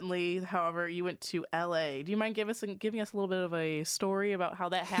recently, however, you went to LA. Do you mind giving us a little bit of a story about how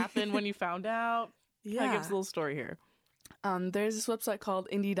that happened when you found out? Yeah. Kind of give us a little story here. There's this website called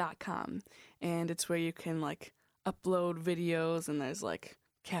indie.com, and it's where you can like upload videos, and there's like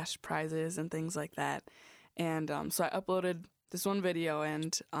cash prizes and things like that. And so I uploaded this one video,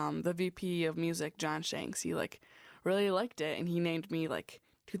 and the VP of music, John Shanks, he like really liked it, and he named me like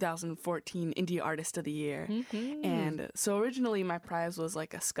 2014 Indie Artist of the Year. Mm-hmm. And so originally my prize was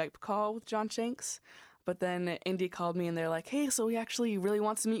like a Skype call with John Shanks, but then Indie called me and they're like, hey, so he actually really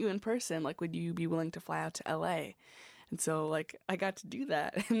wants to meet you in person. Like, would you be willing to fly out to LA? And so like I got to do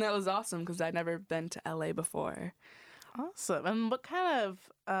that, and that was awesome because I'd never been to LA before. Awesome. And what kind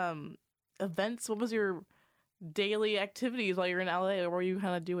of events, what was your daily activities while you're in LA? What were you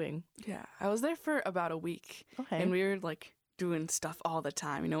kind of doing? Yeah, I was there for about a week. Okay. And we were like doing stuff all the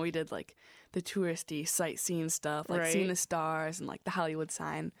time. We did like the touristy sightseeing stuff, like Right. seeing the stars and like the Hollywood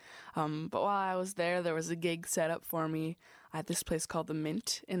sign. But while I was there was a gig set up for me at this place called The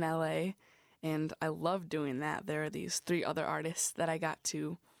Mint in LA, and I loved doing that. There are these 3 other artists that I got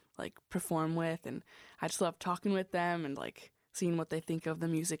to like perform with, and I just love talking with them and like seeing what they think of the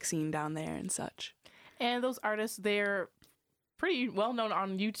music scene down there and such. And those artists, they're pretty well known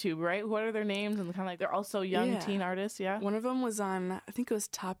on YouTube, right? What are their names? And kind of like they're also young teen artists, yeah? One of them was on, I think it was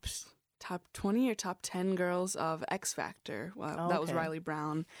top 20 or top 10 girls of X Factor. Well, that was Okay. Riley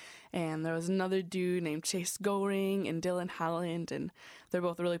Brown. And there was another dude named Chase Goring and Dylan Holland, and they're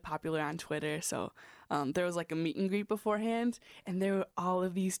both really popular on Twitter. So there was like a meet and greet beforehand, and there were all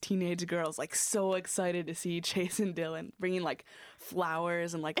of these teenage girls like so excited to see Chase and Dylan, bringing like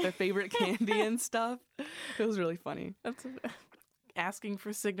flowers and like their favorite candy and stuff. It was really funny. That's asking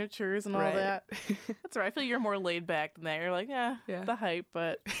for signatures and all Right. that. That's right. I feel like you're more laid back than that. You're like, yeah. The hype,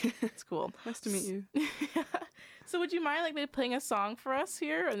 but it's cool. Nice to meet you. So would you mind like maybe playing a song for us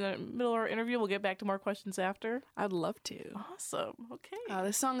here in the middle of our interview? We'll get back to more questions after. I'd love to. Awesome. Okay.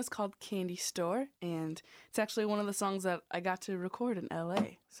 This song is called Candy Store, and it's actually one of the songs that I got to record in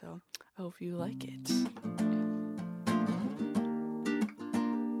LA. So I hope you like it.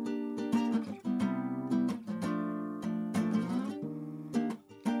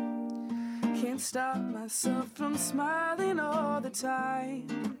 Can't stop myself from smiling all the time.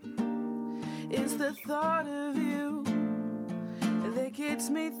 It's the thought of you that gets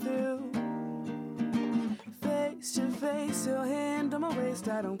me through. Face to face, your hand on my waist,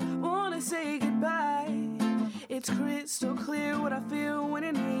 I don't wanna say goodbye. It's crystal clear what I feel when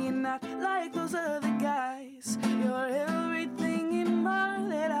you're near. You're not like those other guys. You're everything and more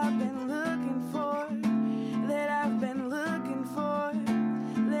that I've been looking for. That I've been looking for.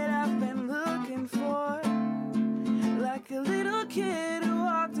 That I've been looking for. Like a little kid who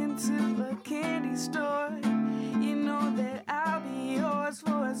walked into a candy store. You know that I'll be yours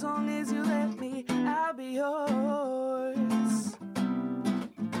for as long as you let me. I'll be yours.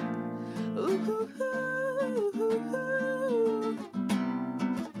 Ooh, ooh, ooh, ooh, ooh.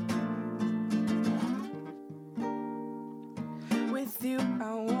 With you,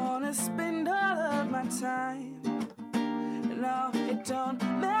 I wanna spend all of my time. No, it don't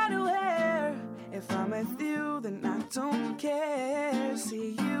matter where. If I'm with you, then I don't care.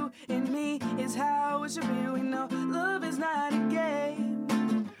 See, you and me is how it should be. We know love is not a game.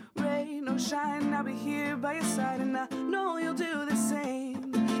 Rain or shine, I'll be here by your side, and I know you'll do the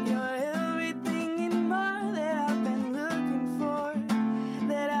same. You're everything and more that I've been looking for.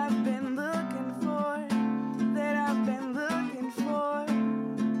 That I've been looking for. That I've been looking for.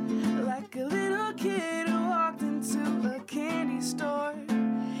 Like a little kid who walked into a candy store.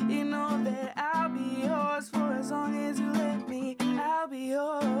 You know that I'll be yours for as long as you let me. I'll be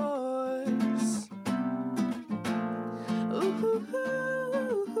yours. Ooh, ooh,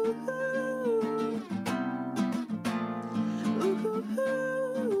 ooh, ooh, ooh. Ooh, ooh,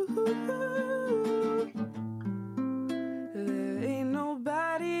 ooh, ooh. There ain't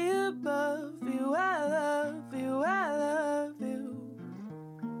nobody above you. I love you. I love you.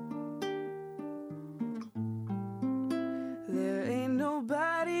 There ain't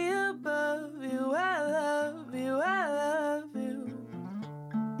nobody above you. I love you. I love you.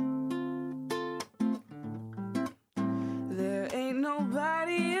 There ain't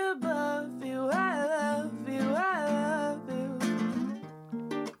nobody above you. I love you. I love you.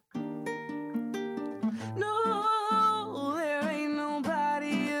 No, there ain't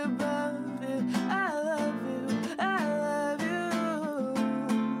nobody above you. I love you. I love you.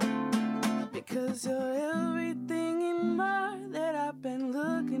 Because you're everything and more that I've been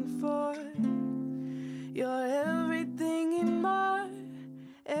looking for. You're everything and more.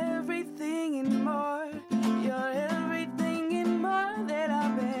 Everything and more. You're everything and more that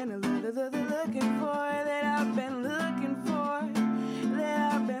I've been looking for. That I've been looking for.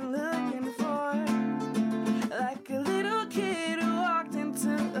 That I've been looking for. Like a little kid who walked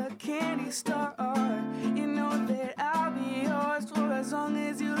into a candy store. You know that I'll be yours for as long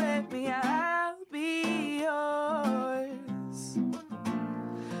as you let me. I'll be yours.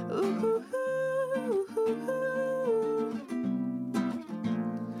 Ooh, ooh, ooh, ooh, ooh.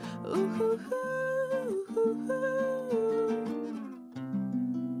 Ooh, ooh, ooh, ooh, ooh.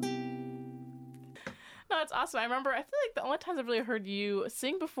 No, it's awesome. I remember, I feel like the only times I've really heard you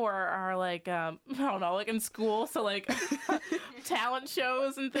sing before are like, I don't know, like in school. So like talent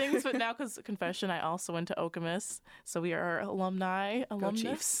shows and things. But now, because confession, I also went to Okemos. So we are alumni.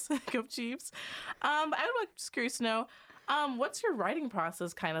 Chiefs. Go Chiefs. I was just curious to know, what's your writing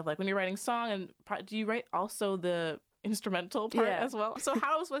process kind of like when you're writing song? And do you write also the instrumental part as well. So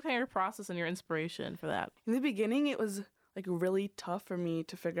what kind of your process and your inspiration for that? In the beginning, it was like really tough for me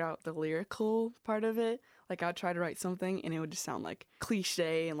to figure out the lyrical part of it. Like I'd try to write something and it would just sound like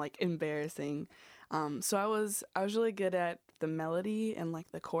cliche and like embarrassing. So I was really good at the melody and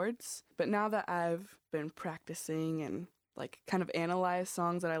like the chords. But now that I've been practicing and like kind of analyze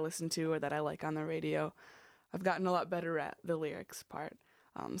songs that I listen to or that I like on the radio, I've gotten a lot better at the lyrics part.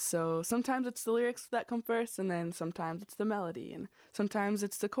 So sometimes it's the lyrics that come first, and then sometimes it's the melody, and sometimes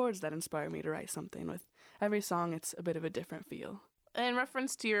it's the chords that inspire me to write something. With every song, it's a bit of a different feel. In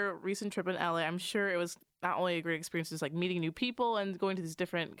reference to your recent trip in LA, I'm sure it was not only a great experience, just like meeting new people and going to these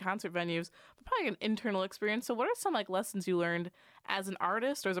different concert venues, but probably an internal experience. So what are some like lessons you learned as an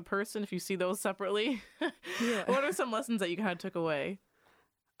artist or as a person, if you see those separately? Yeah. What are some lessons that you kind of took away?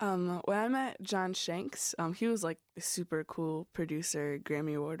 When I met John Shanks, he was like a super cool producer,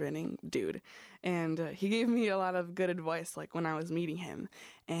 Grammy Award winning dude. And he gave me a lot of good advice like when I was meeting him.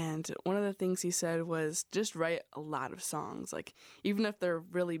 And one of the things he said was just write a lot of songs. Like even if they're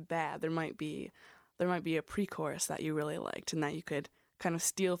really bad, there might be a pre-chorus that you really liked and that you could kind of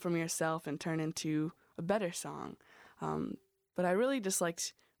steal from yourself and turn into a better song. But I really just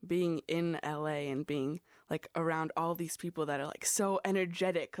liked being in LA and being like around all these people that are like so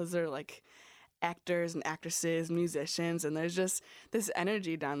energetic because they're like actors and actresses, musicians, and there's just this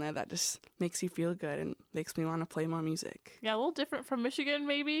energy down there that just makes you feel good and makes me want to play more music. Yeah, a little different from Michigan,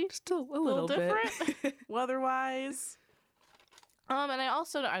 maybe. Just a little different, weather-wise. And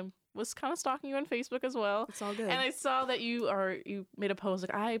I was kind of stalking you on Facebook as well. It's all good. And I saw that you made a post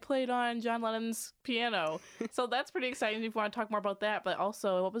like, I played on John Lennon's piano. So that's pretty exciting if you want to talk more about that. But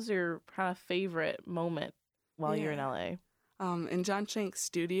also, what was your kind of favorite moment while you're in LA? In John Shanks'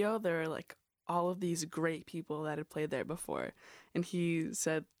 studio, there were like all of these great people that had played there before. And he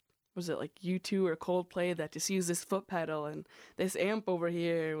said, was it like U2 or Coldplay that just used this foot pedal, and this amp over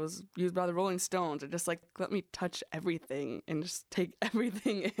here was used by the Rolling Stones, or just like let me touch everything and just take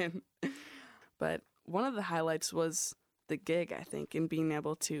everything in. But one of the highlights was the gig, I think, and being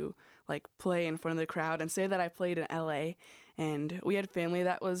able to like play in front of the crowd and say that I played in LA. And we had family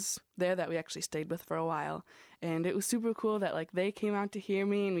that was there that we actually stayed with for a while. And it was super cool that like they came out to hear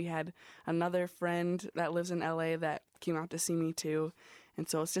me, and we had another friend that lives in LA that came out to see me too. And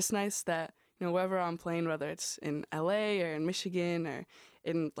so it's just nice that, you know, wherever I'm playing, whether it's in LA or in Michigan or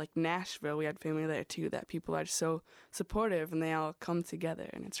in like Nashville, we had family there too, that people are just so supportive and they all come together,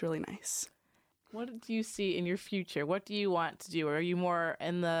 and it's really nice. What do you see in your future? What do you want to do? Are you more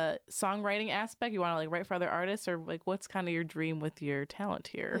in the songwriting aspect? You want to like write for other artists, or like what's kind of your dream with your talent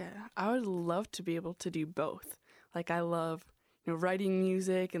here? Yeah, I would love to be able to do both. Like I love, you know, writing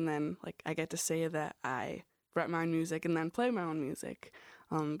music, and then like I get to say that I write my own music and then play my own music.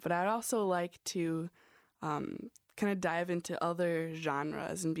 But I'd also like to kind of dive into other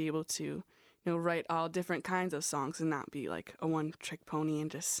genres and be able to, you know, write all different kinds of songs and not be like a one-trick pony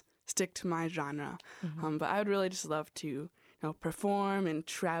and just stick to my genre. Mm-hmm. But I would really just love to, you know, perform and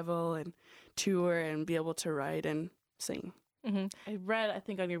travel and tour and be able to write and sing. Mm-hmm. I read, I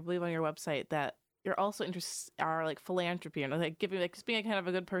think, on your website that you're also interested are like philanthropy and like giving, like just being a kind of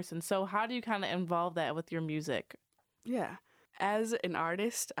a good person. So how do you kind of involve that with your music? Yeah, as an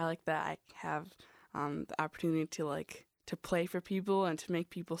artist, I like that I have the opportunity to play for people and to make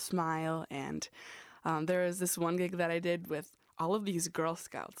people smile. And there was this one gig that I did with all of these Girl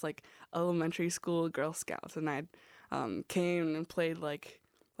Scouts, like elementary school Girl Scouts, and I came and played like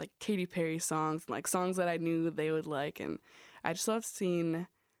Katy Perry songs, like songs that I knew they would like, and I just loved seeing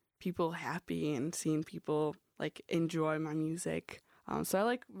people happy and seeing people like enjoy my music. So I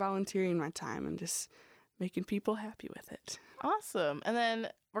like volunteering my time and just making people happy with it. Awesome. And then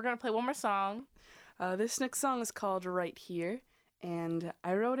we're going to play one more song. This next song is called Right Here, and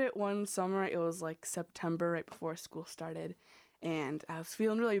I wrote it one summer. It was like September, right before school started, and I was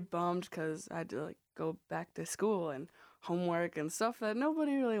feeling really bummed because I had to like go back to school and homework and stuff that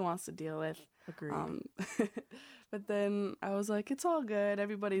nobody really wants to deal with. Agreed. But then I was like, it's all good.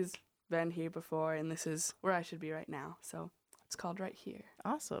 Everybody's been here before, and this is where I should be right now. So it's called Right Here.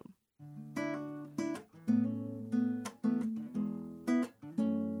 Awesome.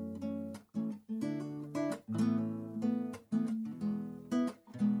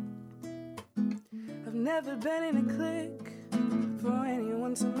 I've never been in a clique for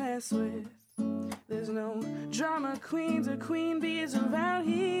anyone to mess with. There's no drama queens or queen bees around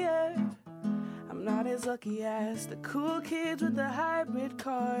here. I'm not as lucky as the cool kids with the hybrid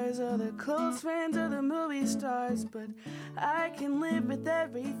cars or the close friends or the movie stars, but I can live with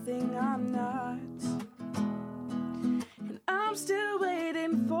everything I'm not. And I I'm still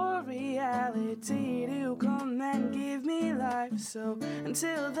waiting for reality to come and give me life. So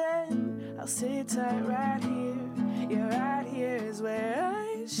until then, I'll sit tight right here. Yeah, right here is where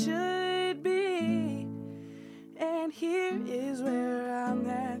I should be. And here is where I'm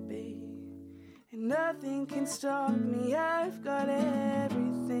happy. And nothing can stop me, I've got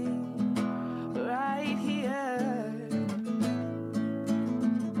everything right here.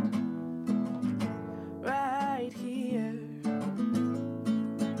 Right here.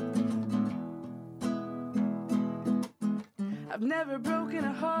 I've never broken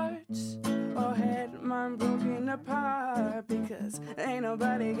a heart or had mine broken apart, because ain't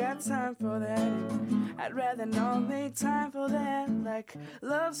nobody got time for that. And I'd rather not make time for that. Like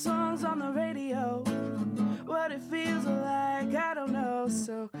love songs on the radio, what it feels like, I don't know.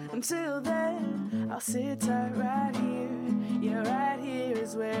 So until then, I'll sit tight right here. Yeah, right here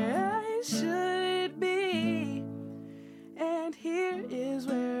is where I should be. And here is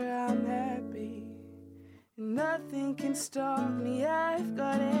where I'm happy. Nothing can stop me, I've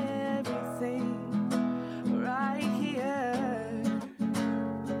got everything right here.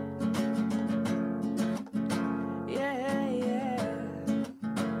 Yeah, yeah.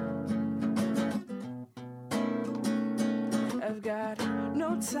 I've got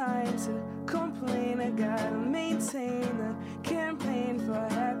no time to complain, I gotta maintain the campaign for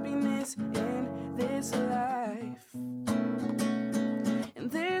happiness in this life.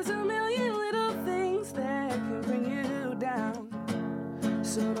 And there's a million little things that can bring you down,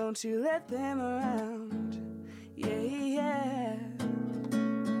 so don't you let them around. Yeah, yeah.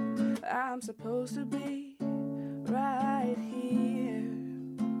 I'm supposed to be right here.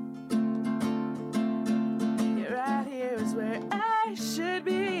 Yeah, right here is where I should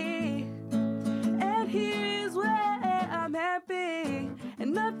be. And here is where I'm happy.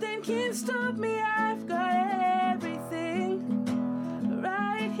 And nothing can stop me, I've got everything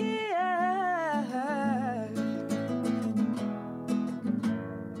right here.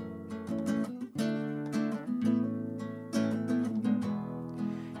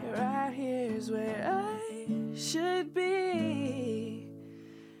 Right here is where I should be.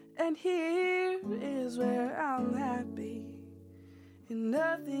 And here is where I'm happy. And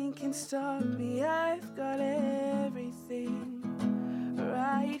nothing can stop me, I've got everything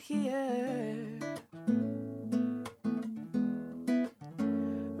right here.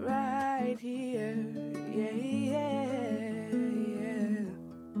 Right here, yeah, yeah, yeah.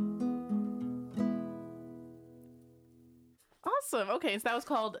 Awesome. Okay, so that was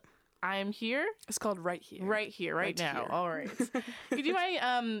called I'm Here? It's called Right Here. Right Here, right now. Here. All right. Could you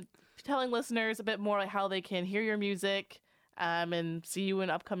mind telling listeners a bit more like how they can hear your music and see you in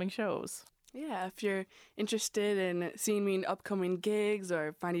upcoming shows? Yeah, if you're interested in seeing me in upcoming gigs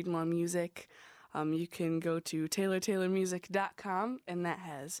or finding more music, you can go to taylormusic.com, and that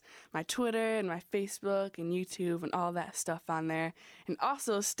has my Twitter and my Facebook and YouTube and all that stuff on there. And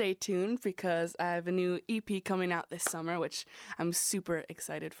also stay tuned because I have a new EP coming out this summer, which I'm super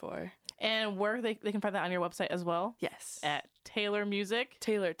excited for. And where they can find that on your website as well? Yes. At Taylor Music?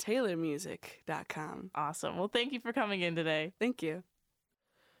 taylormusic.com. Awesome. Well, thank you for coming in today. Thank you.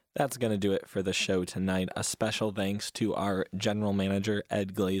 That's going to do it for the show tonight. A special thanks to our general manager,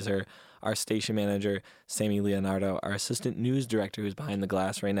 Ed Glazer, our station manager, Sammy Leonardo, our assistant news director who's behind the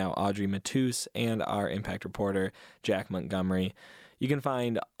glass right now, Audrey Matus, and our impact reporter, Jack Montgomery. You can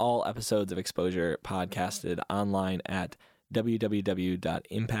find all episodes of Exposure podcasted online at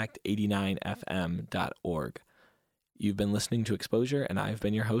www.impact89fm.org. You've been listening to Exposure, and I've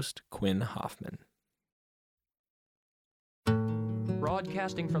been your host, Quinn Hoffman.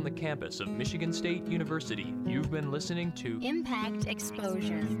 Broadcasting from the campus of Michigan State University, you've been listening to Impact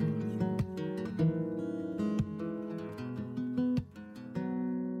Exposure.